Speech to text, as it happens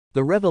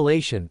The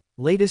revelation,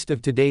 latest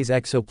of today's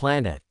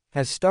exoplanet,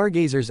 has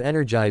stargazers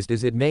energized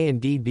as it may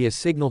indeed be a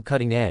signal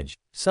cutting edge,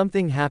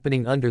 something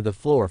happening under the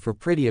floor for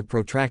pretty a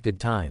protracted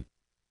time.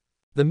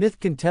 The myth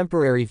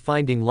contemporary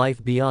finding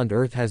life beyond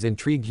Earth has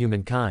intrigued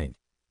humankind.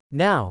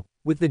 Now,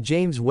 with the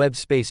James Webb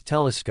Space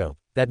Telescope,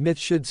 that myth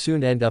should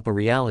soon end up a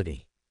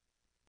reality.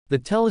 The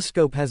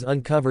telescope has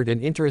uncovered an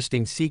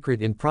interesting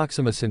secret in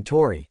Proxima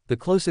Centauri, the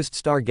closest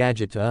star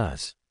gadget to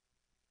us.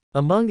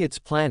 Among its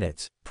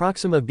planets,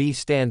 Proxima b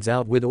stands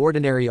out with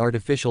ordinary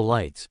artificial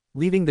lights,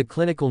 leaving the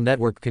clinical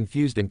network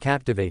confused and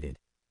captivated.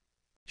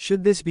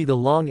 Should this be the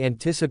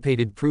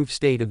long-anticipated proof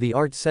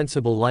state-of-the-art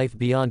sensible life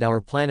beyond our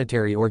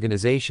planetary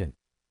organization?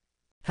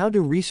 How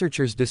do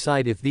researchers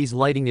decide if these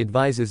lighting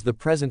advises the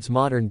presence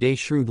modern-day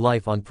shrewd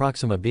life on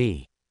Proxima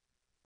b?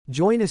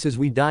 Join us as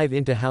we dive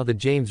into how the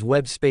James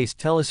Webb Space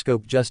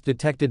Telescope just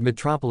detected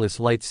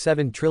metropolis lights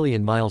 7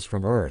 trillion miles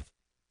from Earth.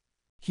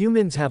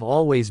 Humans have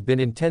always been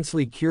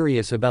intensely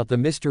curious about the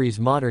mysteries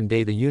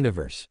modern-day the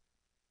universe.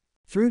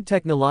 Through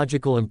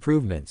technological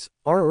improvements,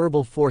 our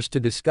herbal force to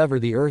discover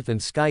the Earth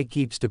and sky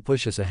keeps to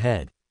push us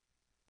ahead.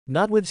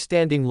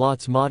 Notwithstanding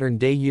lots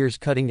modern-day years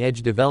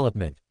cutting-edge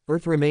development,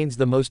 Earth remains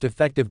the most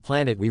effective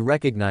planet we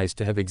recognize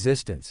to have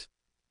existence.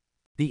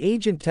 The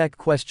ancient tech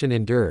question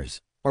endures: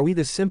 are we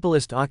the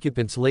simplest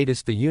occupants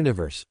latest the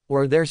universe,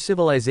 or are there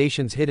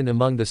civilizations hidden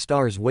among the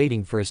stars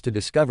waiting for us to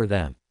discover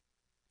them?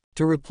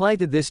 To reply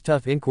to this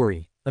tough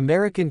inquiry,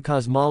 American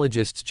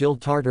cosmologists Jill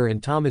Tarter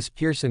and Thomas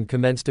Pearson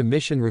commenced a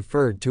mission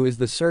referred to as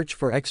the Search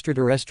for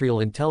Extraterrestrial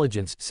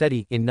Intelligence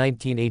 (SETI) in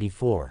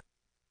 1984.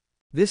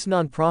 This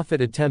non-profit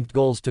attempt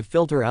goals to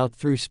filter out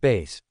through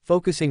space,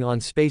 focusing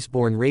on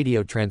spaceborne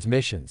radio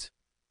transmissions.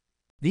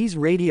 These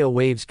radio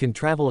waves can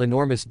travel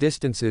enormous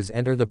distances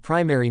and are the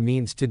primary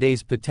means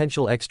today's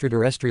potential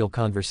extraterrestrial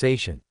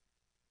conversation.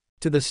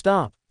 To the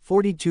stop,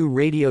 42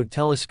 radio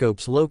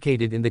telescopes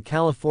located in the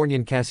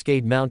Californian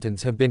Cascade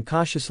Mountains have been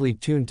cautiously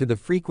tuned to the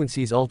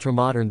frequencies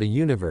ultramodern the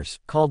universe,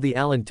 called the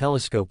Allen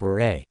Telescope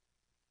or A.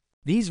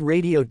 These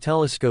radio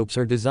telescopes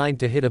are designed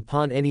to hit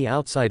upon any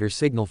outsider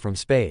signal from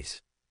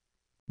space.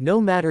 No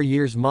matter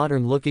years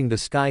modern looking the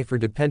sky for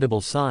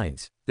dependable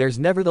signs, there's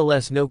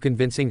nevertheless no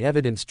convincing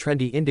evidence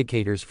trendy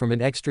indicators from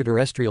an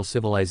extraterrestrial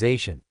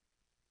civilization.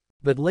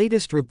 But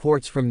latest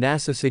reports from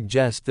NASA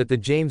suggest that the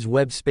James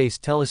Webb Space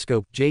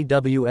Telescope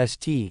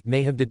 (JWST)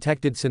 may have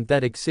detected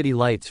synthetic city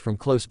lights from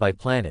close-by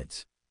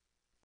planets.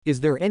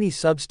 Is there any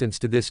substance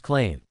to this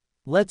claim?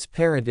 Let's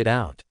parent it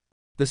out.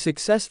 The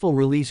successful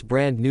release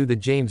brand new the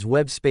James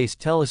Webb Space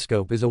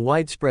Telescope is a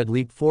widespread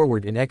leap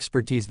forward in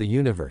expertise the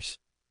universe.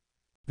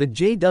 The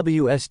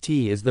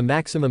JWST is the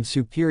maximum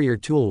superior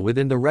tool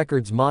within the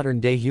records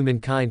modern-day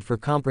humankind for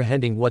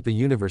comprehending what the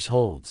universe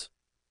holds.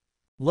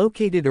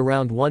 Located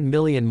around 1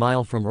 million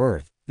miles from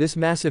Earth, this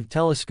massive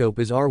telescope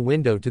is our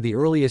window to the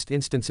earliest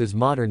instances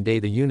modern-day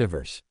the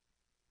universe.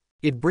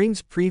 It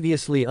brings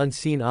previously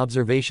unseen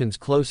observations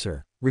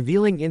closer,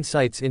 revealing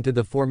insights into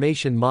the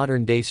formation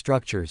modern-day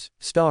structures,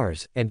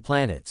 stars, and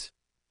planets.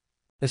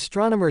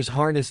 Astronomers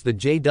harness the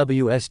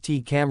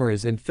JWST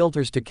cameras and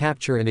filters to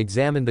capture and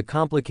examine the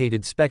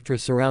complicated spectra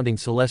surrounding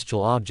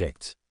celestial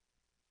objects.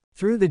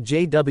 Through the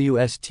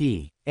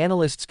JWST,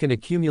 analysts can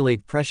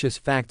accumulate precious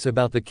facts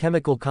about the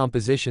chemical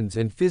compositions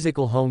and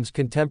physical homes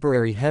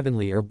contemporary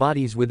heavenly or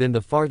bodies within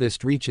the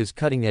farthest reaches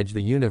cutting-edge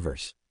the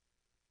universe.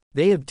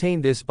 They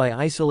obtain this by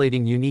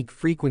isolating unique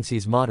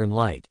frequencies modern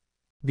light.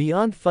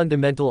 Beyond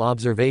fundamental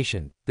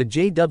observation, the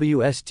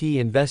JWST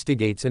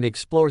investigates and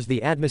explores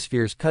the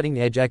atmosphere's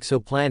cutting-edge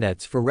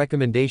exoplanets for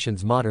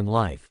recommendations modern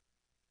life.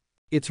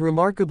 Its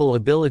remarkable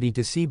ability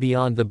to see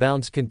beyond the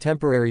bounds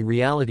contemporary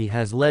reality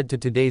has led to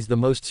today's the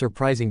most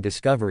surprising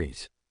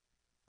discoveries.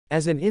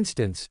 As an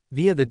instance,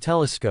 via the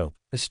telescope,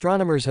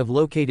 astronomers have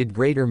located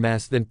greater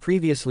mass than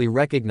previously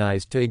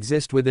recognized to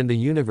exist within the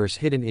universe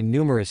hidden in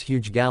numerous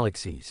huge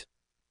galaxies.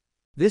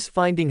 This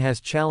finding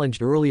has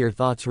challenged earlier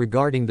thoughts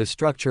regarding the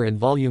structure and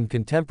volume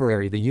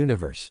contemporary the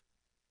universe.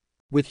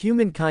 With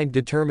humankind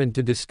determined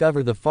to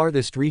discover the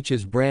farthest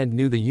reaches brand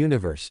new the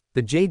universe,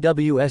 the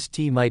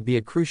JWST might be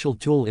a crucial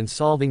tool in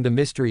solving the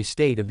mystery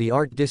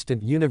state-of-the-art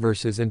distant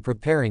universes and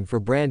preparing for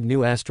brand new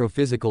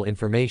astrophysical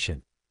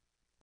information.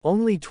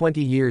 Only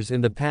 20 years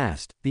in the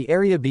past, the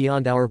area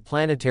beyond our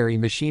planetary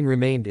machine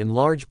remained in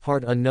large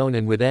part unknown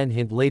and with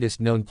n-hint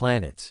latest known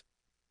planets.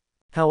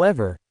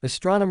 However,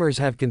 astronomers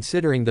have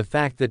considering the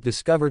fact that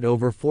discovered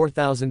over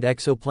 4,000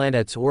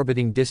 exoplanets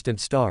orbiting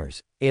distant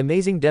stars, an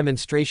amazing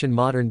demonstration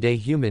modern-day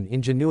human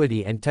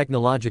ingenuity and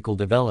technological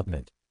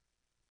development.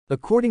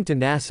 According to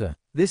NASA,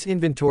 this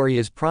inventory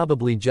is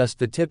probably just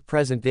the tip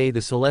present-day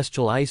the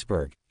celestial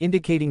iceberg,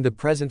 indicating the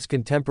presence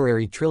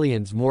contemporary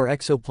trillions more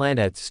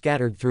exoplanets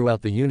scattered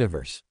throughout the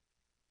universe.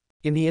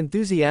 In the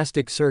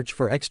enthusiastic search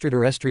for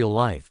extraterrestrial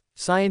life,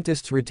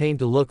 scientists retain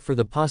to look for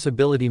the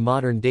possibility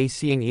modern-day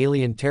seeing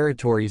alien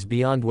territories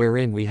beyond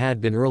wherein we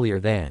had been earlier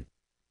than.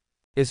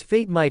 As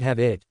fate might have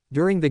it,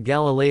 during the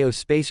Galileo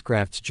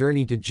spacecraft's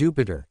journey to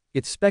Jupiter,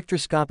 its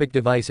spectroscopic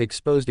device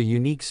exposed a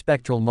unique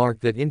spectral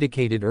mark that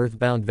indicated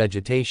Earth-bound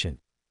vegetation.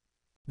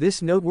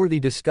 This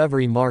noteworthy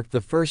discovery marked the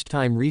first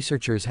time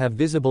researchers have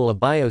visible a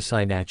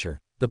biosignature,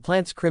 the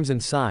plant's crimson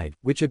side,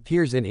 which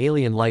appears in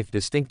alien life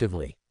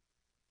distinctively.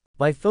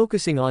 By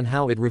focusing on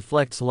how it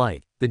reflects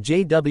light, the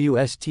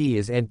JWST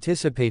is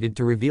anticipated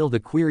to reveal the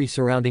query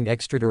surrounding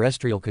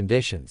extraterrestrial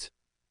conditions.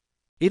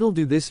 It'll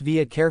do this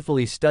via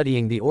carefully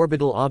studying the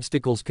orbital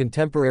obstacles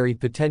contemporary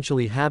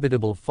potentially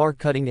habitable far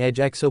cutting-edge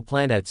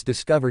exoplanets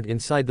discovered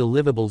inside the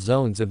livable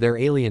zones of their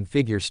alien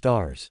figure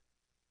stars.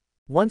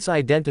 Once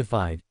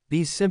identified,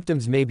 these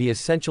symptoms may be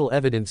essential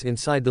evidence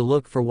inside the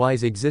look for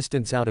why's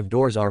existence out of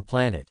doors our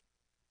planet.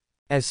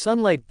 As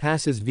sunlight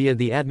passes via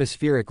the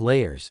atmospheric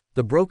layers,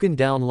 the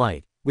broken-down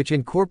light, which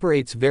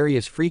incorporates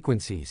various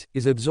frequencies,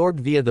 is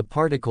absorbed via the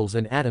particles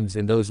and atoms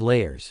in those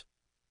layers.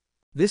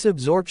 This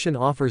absorption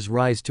offers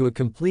rise to a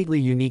completely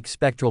unique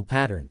spectral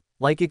pattern,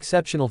 like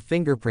exceptional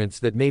fingerprints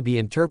that may be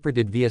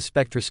interpreted via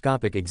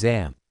spectroscopic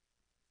exam.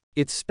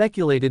 It's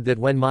speculated that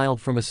when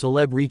mild from a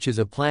celeb reaches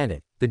a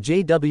planet, the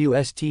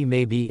JWST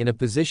may be in a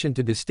position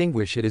to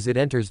distinguish it as it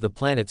enters the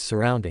planet's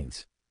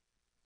surroundings.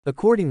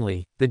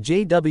 Accordingly, the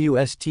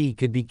JWST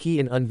could be key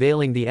in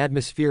unveiling the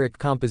atmospheric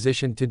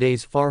composition of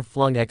today's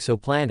far-flung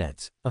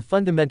exoplanets, a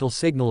fundamental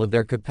signal of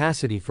their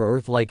capacity for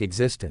Earth-like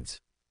existence.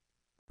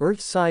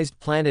 Earth-sized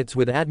planets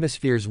with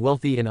atmospheres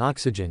wealthy in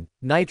oxygen,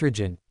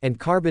 nitrogen, and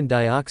carbon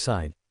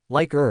dioxide,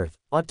 like Earth,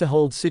 ought to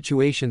hold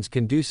situations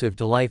conducive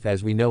to life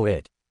as we know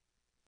it.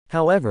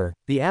 However,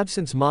 the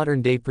absence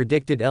modern-day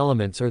predicted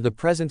elements or the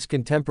presence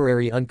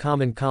contemporary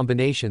uncommon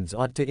combinations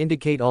ought to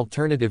indicate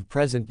alternative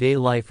present-day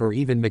life or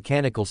even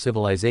mechanical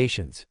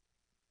civilizations.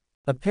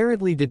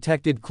 Apparently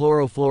detected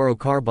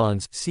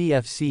chlorofluorocarbons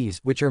 (CFCs),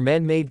 which are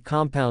man-made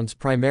compounds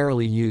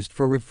primarily used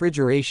for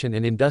refrigeration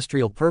and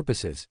industrial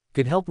purposes,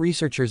 could help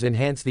researchers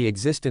enhance the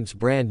existence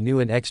brand new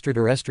and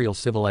extraterrestrial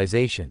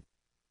civilization.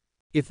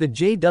 If the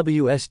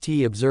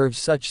JWST observes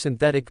such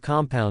synthetic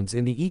compounds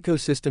in the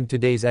ecosystem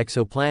today's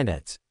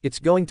exoplanets, it's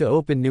going to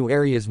open new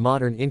areas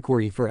modern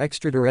inquiry for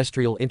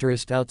extraterrestrial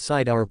interest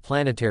outside our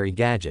planetary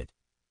gadget.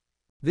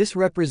 This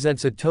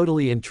represents a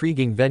totally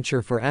intriguing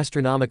venture for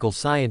astronomical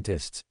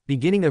scientists,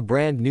 beginning a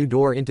brand new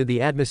door into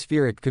the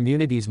atmospheric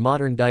community's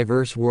modern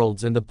diverse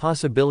worlds and the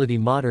possibility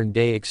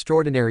modern-day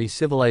extraordinary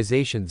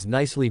civilizations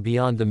nicely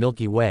beyond the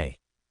Milky Way.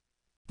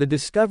 The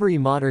discovery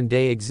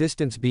modern-day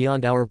existence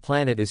beyond our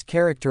planet is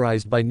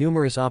characterized by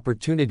numerous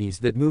opportunities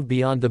that move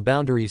beyond the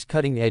boundaries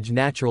cutting-edge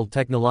natural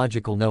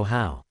technological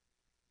know-how.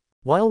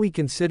 While we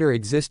consider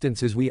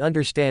existence as we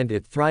understand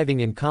it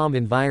thriving in calm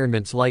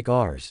environments like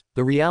ours,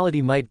 the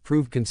reality might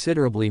prove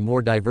considerably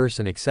more diverse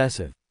and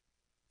excessive.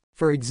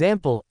 For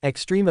example,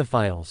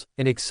 extremophiles,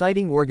 an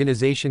exciting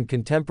organization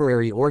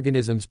contemporary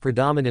organisms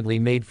predominantly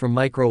made from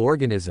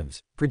microorganisms,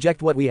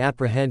 project what we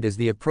apprehend as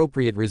the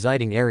appropriate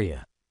residing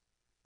area.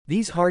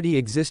 These hardy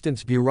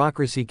existence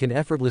bureaucracy can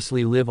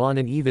effortlessly live on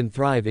and even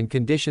thrive in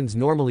conditions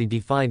normally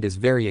defined as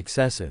very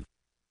excessive.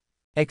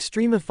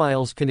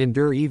 Extremophiles can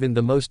endure even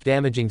the most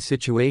damaging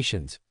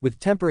situations, with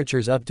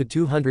temperatures up to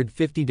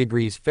 250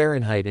 degrees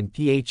Fahrenheit and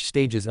pH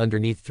stages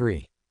underneath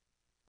 3.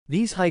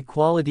 These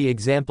high-quality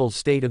examples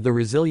state of the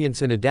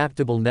resilience and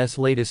adaptableness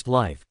latest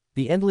life,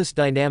 the endless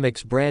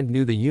dynamics brand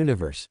new the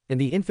universe,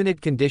 and the infinite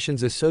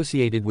conditions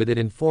associated with it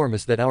inform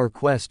us that our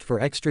quest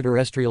for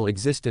extraterrestrial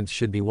existence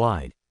should be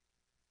wide.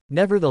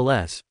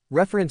 Nevertheless,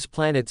 reference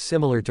planets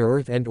similar to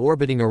Earth and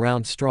orbiting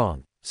around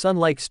strong,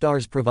 sun-like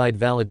stars provide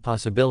valid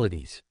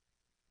possibilities.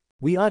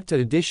 We ought to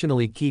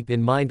additionally keep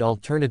in mind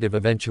alternative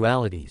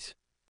eventualities.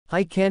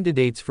 High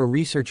candidates for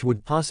research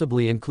would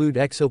possibly include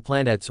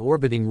exoplanets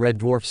orbiting red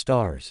dwarf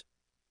stars.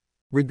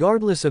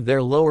 Regardless of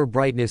their lower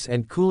brightness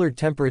and cooler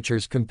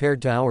temperatures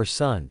compared to our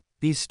Sun,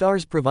 these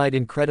stars provide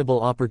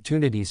incredible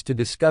opportunities to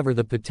discover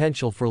the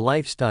potential for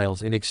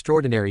lifestyles in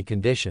extraordinary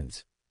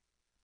conditions.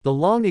 The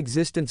long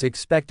existence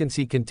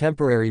expectancy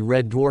contemporary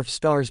red dwarf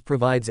stars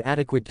provides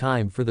adequate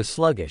time for the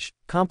sluggish,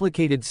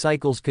 complicated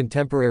cycles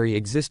contemporary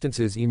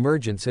existence's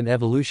emergence and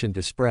evolution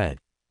to spread.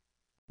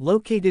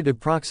 Located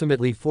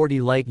approximately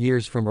 40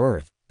 light-years from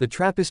Earth, the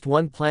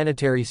TRAPPIST-1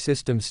 planetary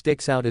system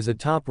sticks out as a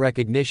top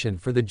recognition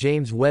for the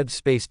James Webb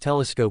Space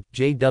Telescope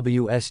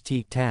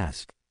 (JWST)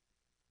 task.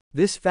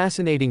 This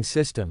fascinating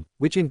system,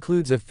 which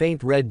includes a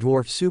faint red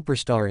dwarf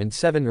superstar and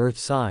 7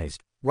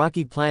 Earth-sized,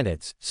 rocky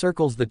planets,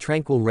 circles the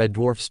tranquil red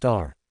dwarf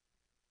star.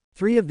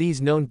 3 of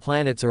these known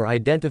planets are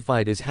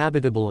identified as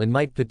habitable and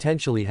might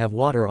potentially have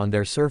water on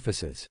their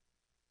surfaces.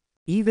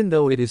 Even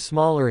though it is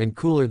smaller and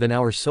cooler than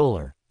our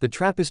solar, the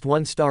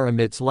TRAPPIST-1 star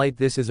emits light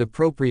that is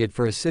appropriate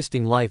for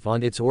assisting life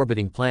on its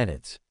orbiting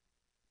planets.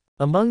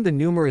 Among the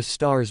numerous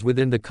stars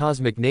within the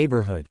cosmic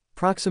neighborhood,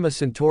 Proxima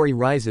Centauri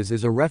rises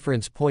as a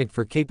reference point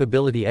for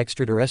capability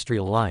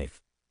extraterrestrial life.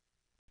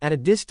 At a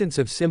distance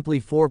of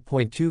simply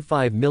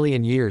 4.25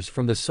 million years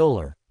from the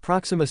solar,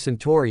 Proxima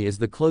Centauri is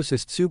the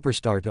closest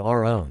superstar to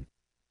our own.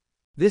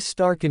 This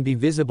star can be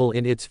visible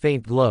in its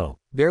faint glow,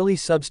 barely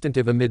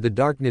substantive amid the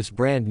darkness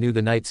brand new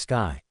the night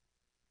sky.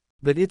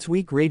 But its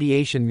weak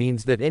radiation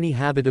means that any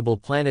habitable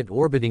planet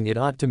orbiting it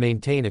ought to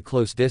maintain a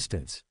close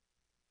distance.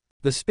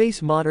 The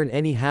space modern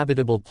any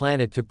habitable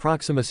planet to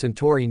Proxima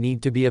Centauri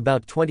need to be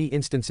about 20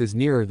 instances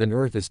nearer than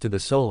Earth is to the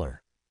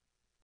solar.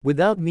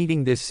 Without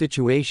meeting this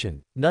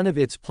situation, none of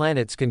its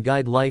planets can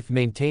guide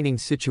life-maintaining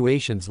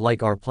situations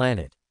like our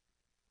planet.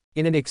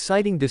 In an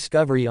exciting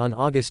discovery on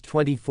August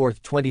 24,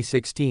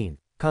 2016,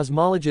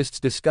 cosmologists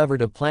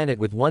discovered a planet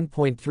with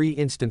 1.3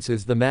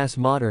 instances the mass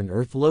modern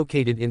Earth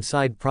located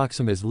inside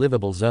Proxima's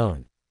livable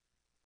zone.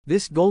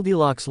 This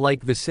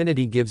Goldilocks-like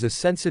vicinity gives a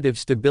sensitive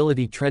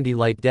stability trendy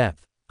light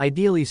depth,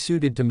 ideally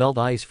suited to melt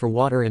ice for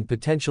water and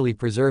potentially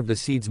preserve the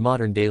seed's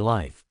modern-day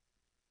life.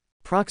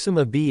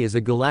 Proxima b is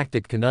a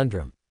galactic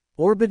conundrum.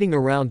 Orbiting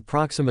around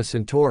Proxima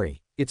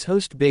Centauri, its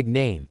host big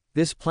name,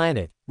 this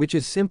planet, which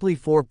is simply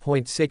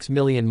 4.6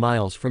 million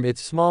miles from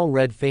its small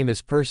red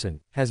famous person,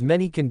 has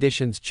many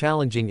conditions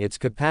challenging its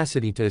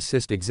capacity to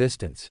assist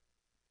existence.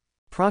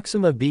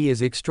 Proxima b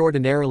is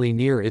extraordinarily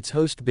near its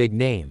host big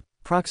name,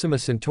 Proxima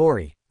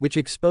Centauri, which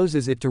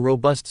exposes it to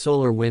robust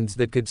solar winds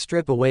that could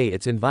strip away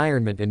its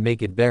environment and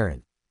make it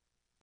barren.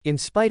 In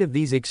spite of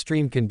these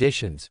extreme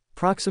conditions,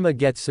 Proxima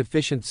gets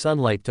sufficient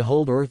sunlight to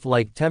hold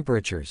Earth-like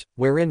temperatures,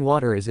 wherein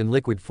water is in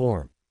liquid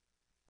form.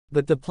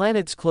 But the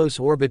planet's close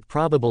orbit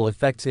probable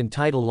affects in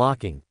tidal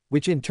locking,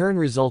 which in turn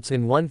results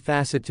in one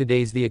facet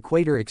today's the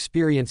equator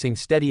experiencing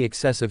steady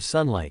excessive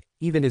sunlight,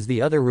 even as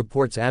the other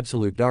reports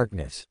absolute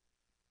darkness.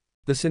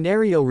 The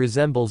scenario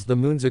resembles the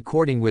Moon's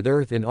according with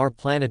Earth in our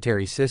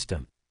planetary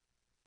system.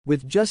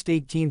 With just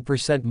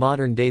 18%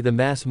 modern-day the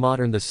mass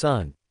modern the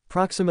Sun,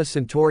 Proxima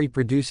Centauri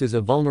produces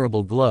a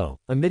vulnerable glow,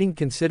 emitting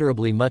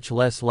considerably much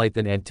less light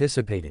than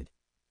anticipated.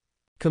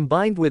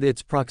 Combined with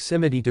its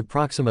proximity to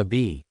Proxima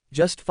b,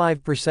 just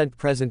 5%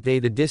 present-day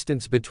the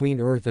distance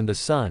between Earth and the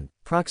Sun,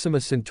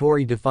 Proxima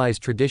Centauri defies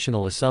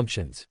traditional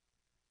assumptions.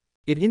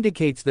 It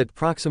indicates that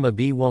Proxima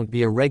b won't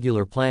be a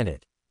regular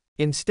planet.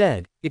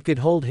 Instead, it could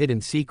hold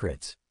hidden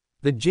secrets.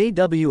 The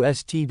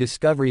JWST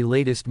Discovery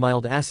latest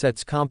mild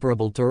assets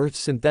comparable to Earth's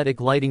synthetic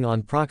lighting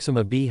on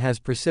Proxima b has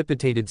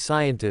precipitated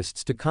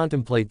scientists to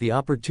contemplate the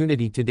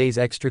opportunity today's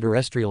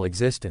extraterrestrial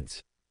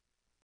existence.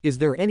 Is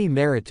there any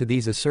merit to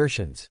these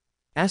assertions?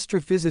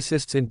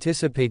 Astrophysicists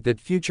anticipate that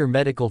future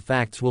medical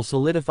facts will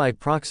solidify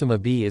Proxima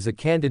b as a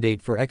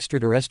candidate for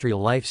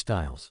extraterrestrial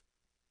lifestyles.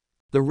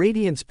 The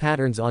radiance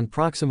patterns on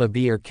Proxima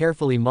b are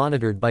carefully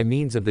monitored by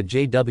means of the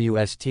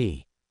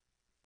JWST.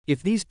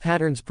 If these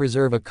patterns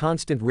preserve a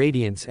constant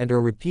radiance and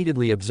are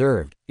repeatedly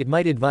observed, it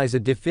might advise a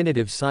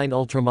definitive sign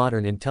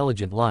ultramodern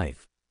intelligent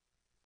life.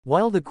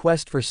 While the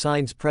quest for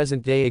signs'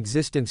 present-day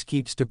existence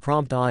keeps to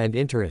prompt awe and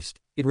interest,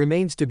 it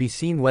remains to be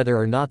seen whether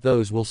or not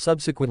those will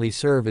subsequently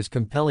serve as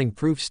compelling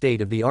proof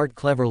state-of-the-art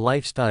clever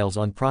lifestyles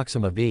on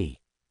Proxima b.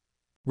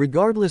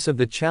 Regardless of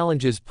the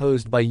challenges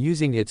posed by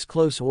using its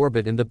close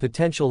orbit and the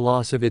potential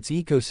loss of its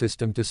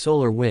ecosystem to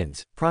solar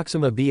winds,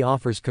 Proxima b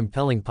offers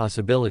compelling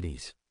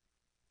possibilities.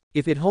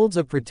 If it holds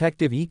a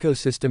protective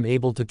ecosystem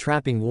able to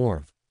trapping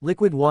warmth,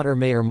 liquid water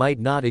may or might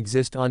not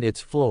exist on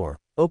its floor,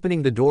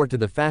 opening the door to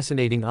the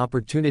fascinating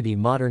opportunity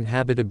modern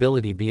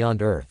habitability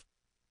beyond Earth.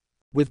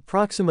 With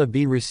Proxima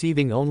b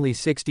receiving only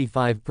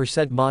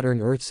 65% modern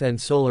Earth's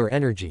and solar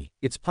energy,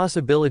 its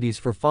possibilities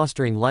for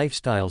fostering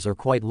lifestyles are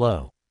quite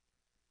low.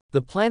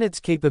 The planet's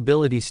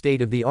capability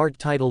state-of-the-art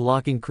tidal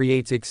locking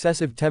creates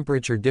excessive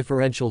temperature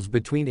differentials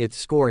between its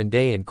score and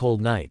day and cold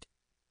night.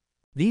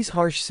 These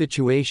harsh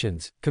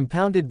situations,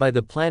 compounded by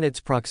the planet's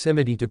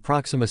proximity to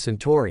Proxima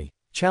Centauri,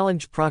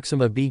 challenge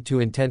Proxima b to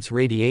intense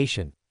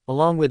radiation,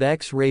 along with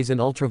X-rays and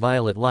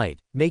ultraviolet light,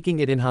 making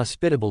it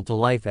inhospitable to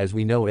life as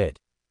we know it.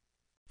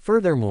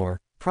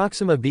 Furthermore,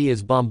 Proxima b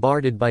is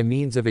bombarded by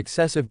means of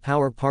excessive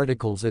power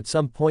particles at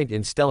some point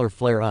in stellar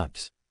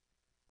flare-ups.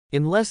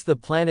 Unless the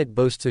planet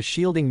boasts a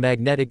shielding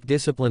magnetic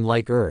discipline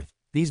like Earth,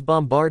 these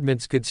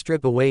bombardments could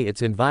strip away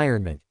its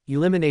environment,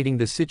 eliminating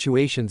the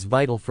situations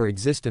vital for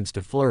existence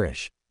to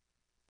flourish.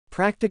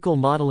 Practical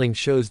modeling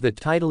shows that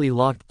tidally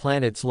locked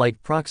planets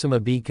like Proxima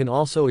b can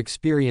also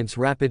experience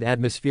rapid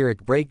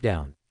atmospheric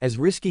breakdown, as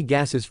risky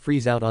gases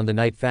freeze out on the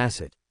night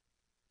facet.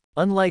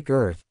 Unlike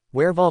Earth,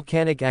 where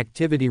volcanic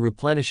activity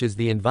replenishes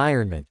the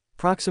environment,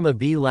 Proxima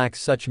b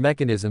lacks such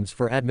mechanisms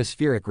for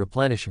atmospheric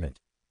replenishment.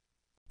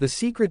 The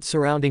secret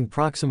surrounding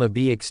Proxima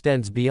b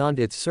extends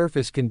beyond its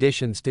surface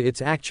conditions to its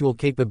actual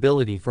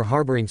capability for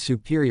harboring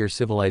superior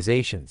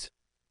civilizations.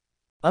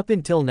 Up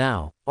until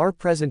now, our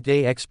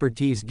present-day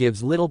expertise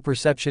gives little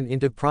perception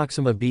into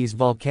Proxima b's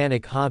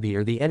volcanic hobby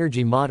or the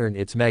energy modern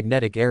its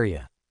magnetic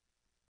area.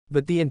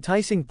 But the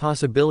enticing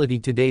possibility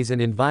today's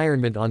an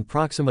environment on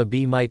Proxima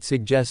b might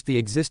suggest the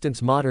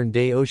existence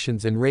modern-day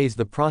oceans and raise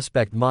the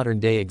prospect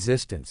modern-day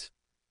existence.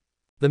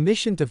 The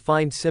mission to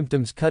find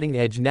symptoms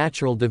cutting-edge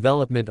natural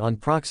development on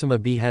Proxima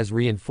b has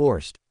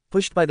reinforced,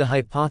 pushed by the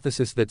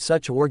hypothesis that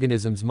such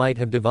organisms might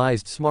have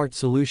devised smart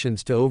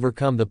solutions to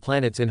overcome the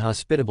planet's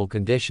inhospitable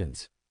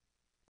conditions.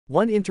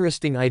 One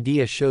interesting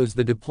idea shows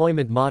the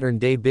deployment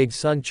modern-day big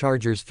sun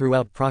chargers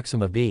throughout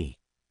Proxima b.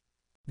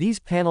 These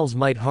panels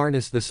might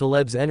harness the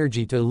celeb's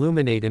energy to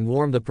illuminate and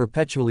warm the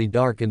perpetually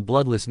dark and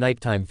bloodless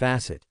nighttime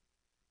facet.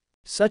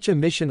 Such a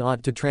mission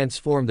ought to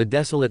transform the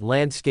desolate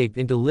landscape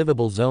into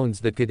livable zones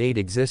that could aid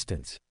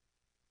existence.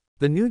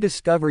 The new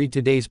discovery,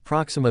 today's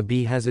Proxima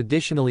b, has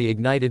additionally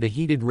ignited a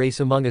heated race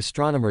among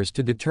astronomers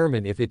to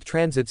determine if it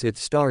transits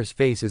its star's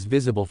face as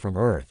visible from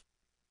Earth.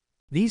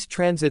 These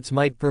transits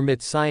might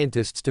permit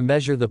scientists to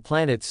measure the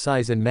planet's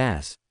size and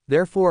mass,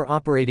 therefore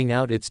operating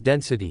out its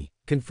density,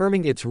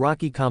 confirming its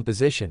rocky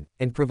composition,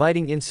 and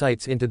providing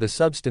insights into the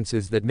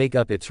substances that make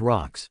up its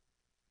rocks.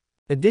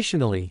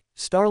 Additionally,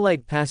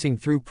 starlight passing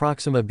through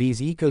Proxima b's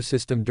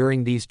ecosystem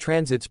during these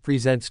transits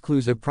presents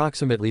clues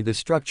approximately the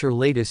structure,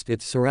 latest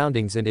its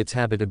surroundings and its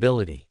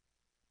habitability.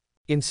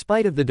 In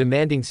spite of the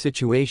demanding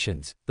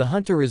situations, the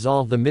hunt to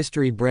resolve the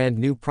mystery brand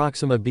new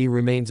Proxima b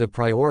remains a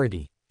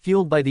priority,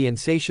 fueled by the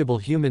insatiable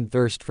human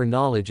thirst for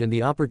knowledge and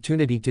the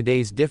opportunity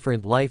today's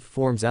different life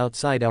forms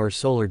outside our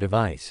solar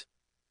device.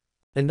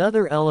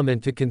 Another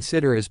element to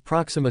consider is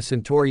Proxima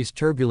Centauri's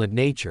turbulent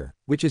nature,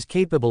 which is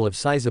capable of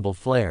sizable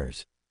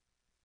flares.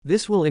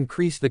 This will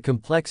increase the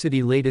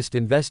complexity, latest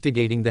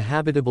investigating the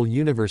habitable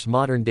universe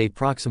modern-day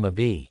Proxima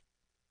b.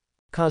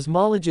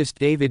 Cosmologist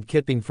David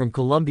Kipping from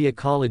Columbia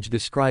College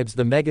describes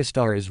the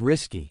megastar as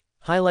risky,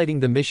 highlighting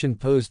the mission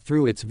posed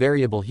through its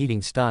variable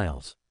heating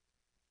styles.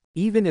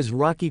 Even as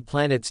rocky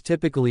planets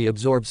typically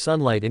absorb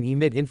sunlight and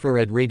emit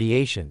infrared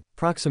radiation,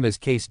 Proxima's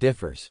case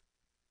differs.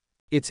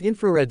 Its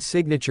infrared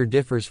signature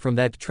differs from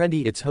that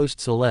trendy its host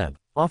celeb,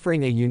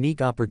 offering a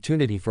unique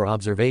opportunity for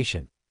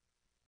observation.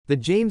 The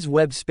James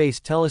Webb Space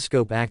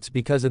Telescope acts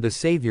because of the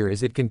savior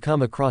as it can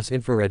come across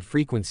infrared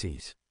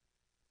frequencies.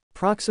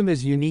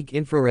 Proxima's unique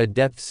infrared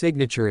depth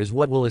signature is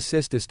what will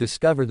assist us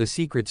discover the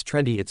secrets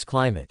trendy its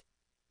climate.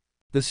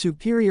 The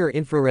superior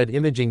infrared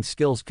imaging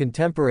skills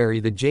contemporary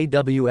the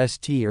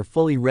JWST are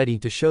fully ready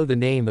to show the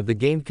name of the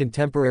game,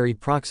 contemporary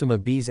Proxima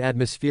b's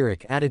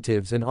atmospheric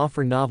additives, and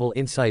offer novel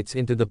insights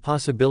into the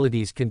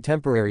possibilities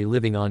contemporary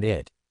living on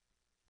it.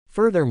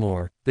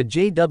 Furthermore, the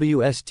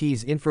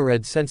JWST's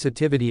infrared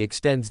sensitivity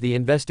extends the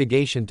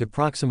investigation to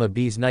Proxima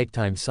b's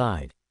nighttime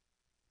side.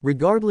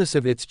 Regardless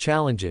of its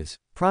challenges,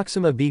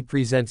 Proxima b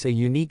presents a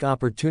unique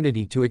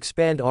opportunity to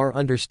expand our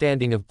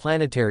understanding of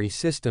planetary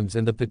systems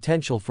and the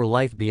potential for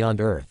life beyond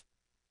Earth.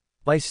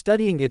 By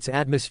studying its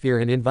atmosphere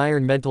and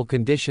environmental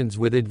conditions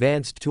with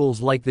advanced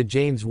tools like the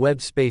James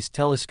Webb Space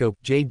Telescope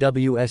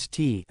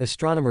 (JWST),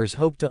 astronomers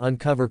hope to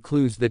uncover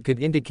clues that could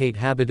indicate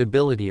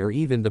habitability or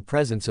even the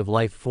presence of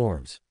life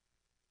forms.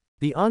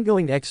 The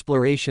ongoing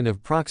exploration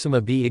of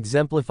Proxima b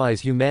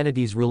exemplifies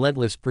humanity's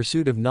relentless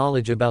pursuit of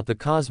knowledge about the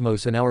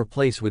cosmos and our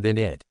place within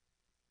it.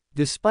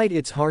 Despite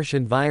its harsh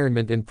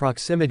environment and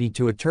proximity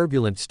to a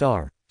turbulent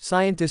star,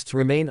 scientists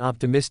remain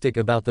optimistic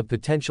about the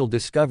potential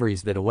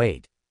discoveries that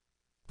await.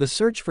 The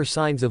search for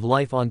signs of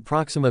life on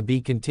Proxima b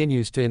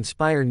continues to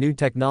inspire new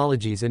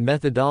technologies and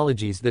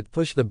methodologies that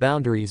push the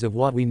boundaries of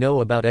what we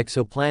know about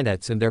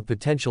exoplanets and their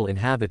potential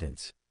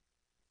inhabitants.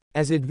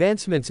 As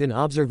advancements in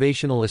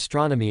observational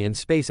astronomy and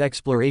space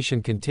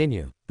exploration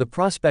continue, the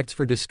prospects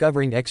for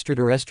discovering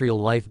extraterrestrial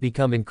life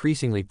become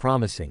increasingly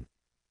promising.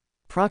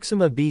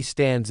 Proxima b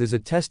stands as a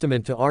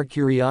testament to our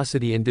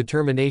curiosity and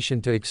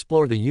determination to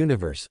explore the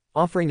universe,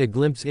 offering a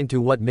glimpse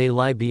into what may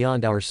lie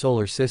beyond our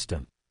solar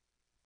system.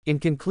 In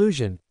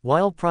conclusion,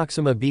 while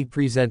Proxima b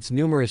presents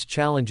numerous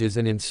challenges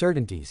and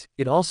uncertainties,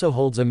 it also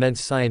holds immense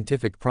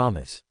scientific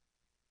promise.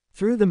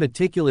 Through the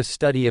meticulous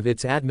study of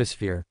its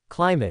atmosphere,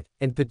 climate,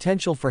 and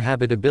potential for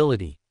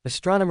habitability,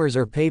 astronomers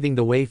are paving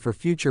the way for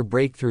future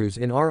breakthroughs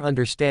in our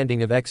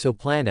understanding of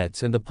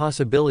exoplanets and the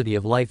possibility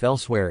of life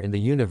elsewhere in the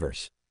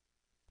universe.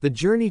 The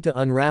journey to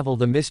unravel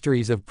the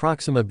mysteries of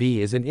Proxima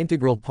b is an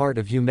integral part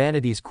of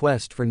humanity's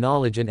quest for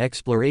knowledge and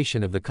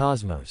exploration of the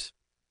cosmos.